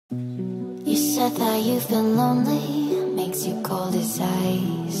You said that you've been lonely, makes you cold as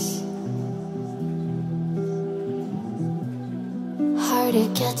ice. Hard to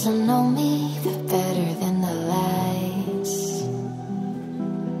get to know me, but better than the lies.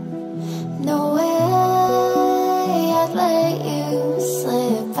 No way I'd let you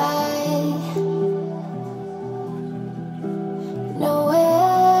slip by. No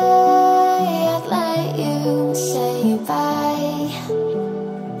way I'd let you say bye.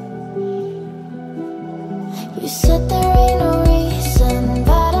 You said there ain't no reason,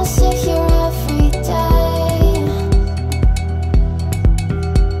 but I'll sit here every day,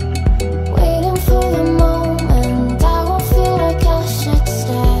 waiting for the moment I won't feel like I should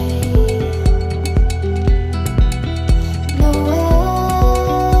stay. No way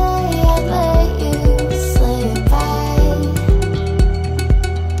I'd let you slip by.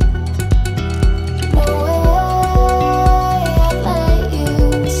 No way I'd let you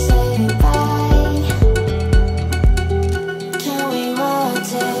say bye. Can we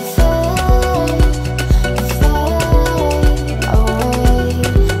watch it fade, fade away?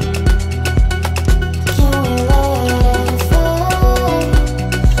 Can we let it fade,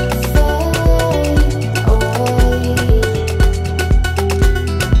 fade away?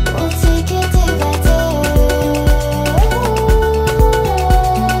 We'll take it day by day.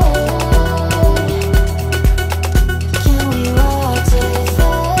 Can we watch it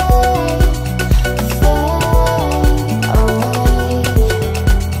fade, fade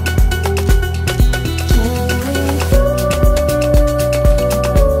away?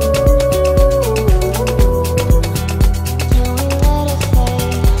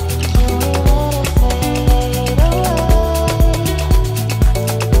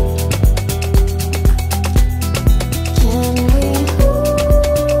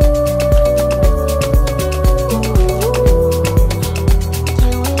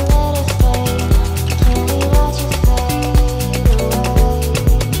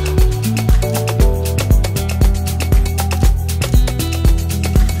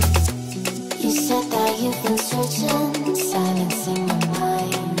 You said that you've been searching, silencing my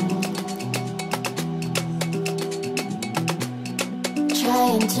mind,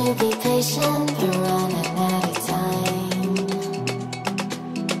 trying to be patient, but running out of time.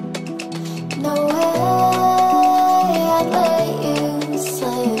 No way I'd let you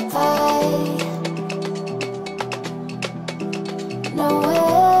slip by. No way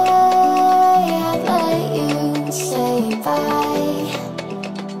I'd let you say bye.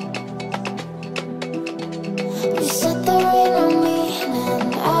 You said there ain't no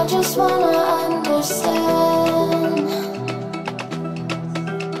meaning, I just wanna understand.